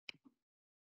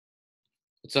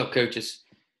What's up, coaches?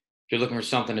 If you're looking for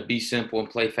something to be simple and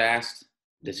play fast,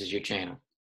 this is your channel.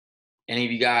 Any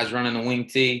of you guys running a wing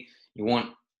tee, you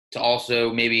want to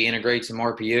also maybe integrate some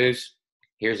RPOs,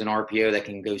 here's an RPO that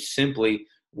can go simply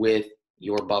with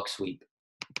your buck sweep.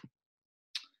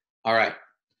 All right,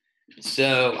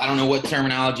 so I don't know what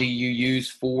terminology you use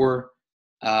for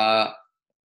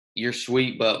your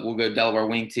sweep, but we'll go Delaware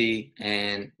wing tee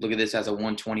and look at this as a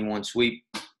 121 sweep.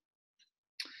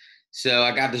 So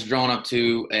I got this drawn up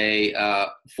to a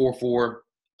 4-4.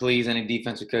 Please, any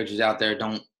defensive coaches out there,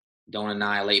 don't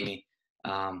annihilate me.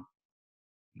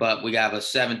 But we got a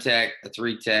 7-tech, a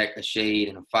 3-tech, a shade,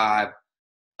 and a 5.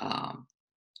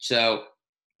 So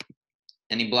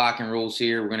any blocking rules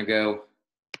here, we're going to go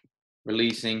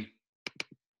releasing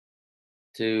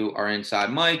to our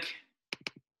inside mic,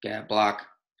 gap block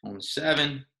on the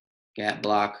 7, gap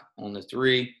block on the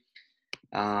 3.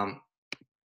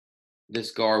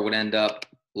 This guard would end up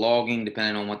logging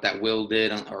depending on what that will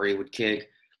did, or he would kick.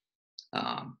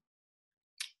 We're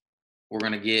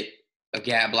going to get a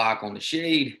gap block on the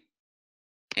shade.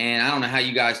 And I don't know how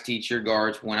you guys teach your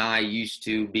guards. When I used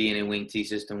to be in a wing tee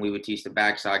system, we would teach the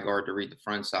backside guard to read the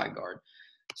front side guard.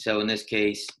 So in this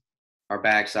case, our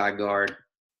backside guard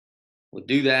would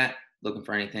do that, looking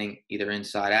for anything either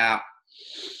inside out.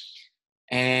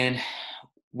 And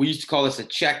we used to call this a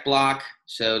check block.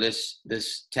 So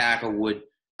this tackle would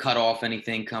cut off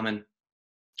anything coming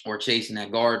or chasing that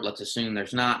guard. Let's assume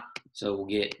there's not. So we'll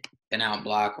get an out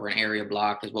block or an area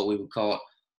block is what we would call it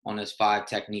on this 5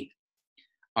 technique.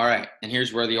 All right, and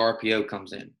here's where the RPO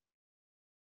comes in.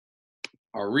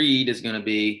 Our read is going to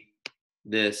be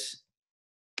this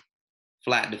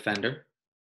flat defender.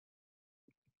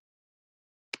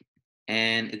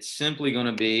 And it's simply going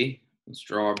to be, let's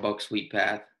draw our buck sweep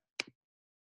path.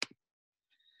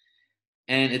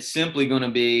 And it's simply going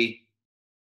to be,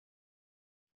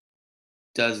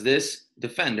 does this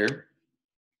defender,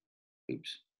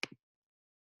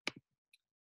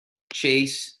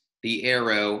 chase the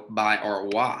arrow by our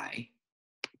Y,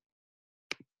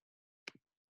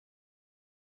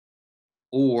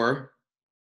 or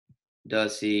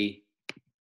does he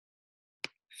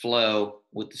flow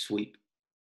with the sweep?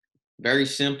 Very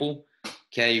simple.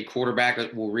 Okay, your quarterback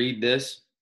will read this,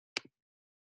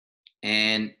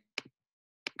 and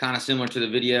kind of similar to the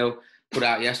video put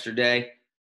out yesterday,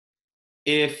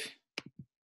 if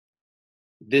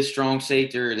this strong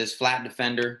safety or this flat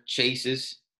defender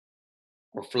chases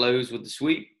or flows with the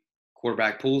sweep,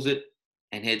 quarterback pulls it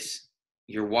and hits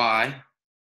your Y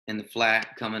and the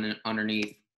flat coming in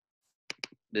underneath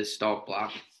this stalk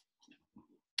block.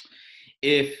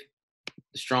 If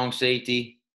the strong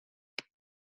safety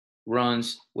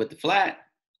runs with the flat,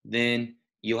 then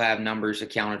you'll have numbers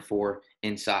accounted for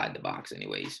inside the box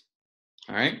anyways.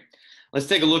 All right, let's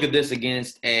take a look at this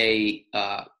against a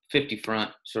 50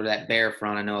 front, sort of that bear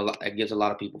front. I know that gives a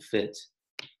lot of people fits.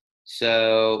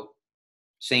 So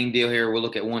same deal here. We'll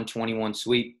look at 121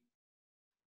 sweep.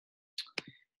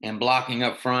 And blocking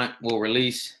up front, we'll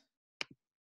release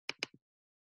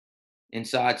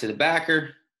inside to the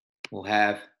backer. We'll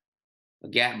have a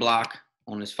gap block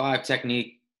on this 5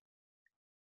 technique.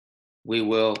 We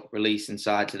will release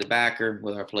inside to the backer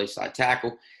with our play side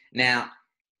tackle. Now,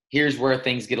 here's where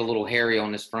things get a little hairy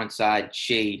on this front side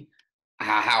shade.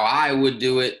 How I would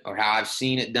do it, or how I've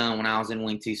seen it done when I was in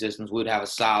wing tee systems, we'd have a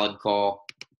solid call,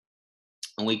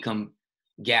 and we come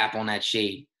gap on that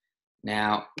shade.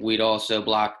 Now, we'd also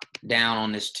block down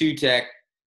on this 2-tech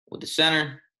with the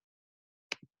center.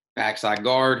 Backside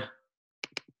guard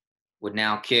would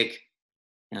now kick.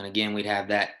 And again, we'd have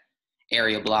that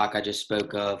area block I just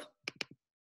spoke of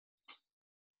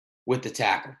with the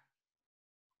tackle.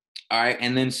 All right,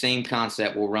 and then same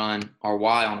concept. We'll run our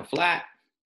Y on a flat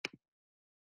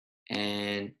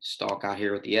and stalk out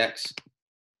here with the X.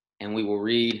 And we will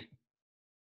read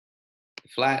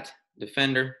flat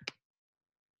defender.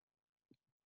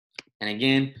 And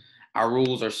again, our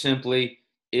rules are simply,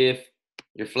 if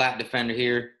your flat defender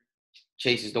here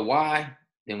chases the Y,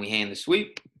 then we hand the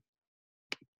sweep.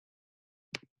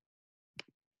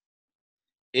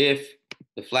 If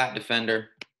the flat defender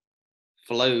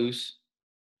flows,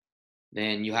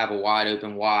 then you have a wide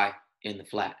open Y in the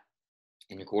flat,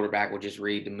 and your quarterback will just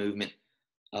read the movement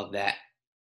of that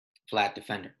flat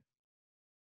defender.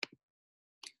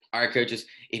 All right, coaches,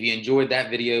 if you enjoyed that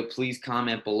video, please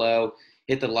comment below,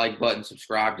 hit the like button,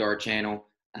 subscribe to our channel,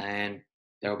 and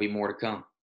there will be more to come.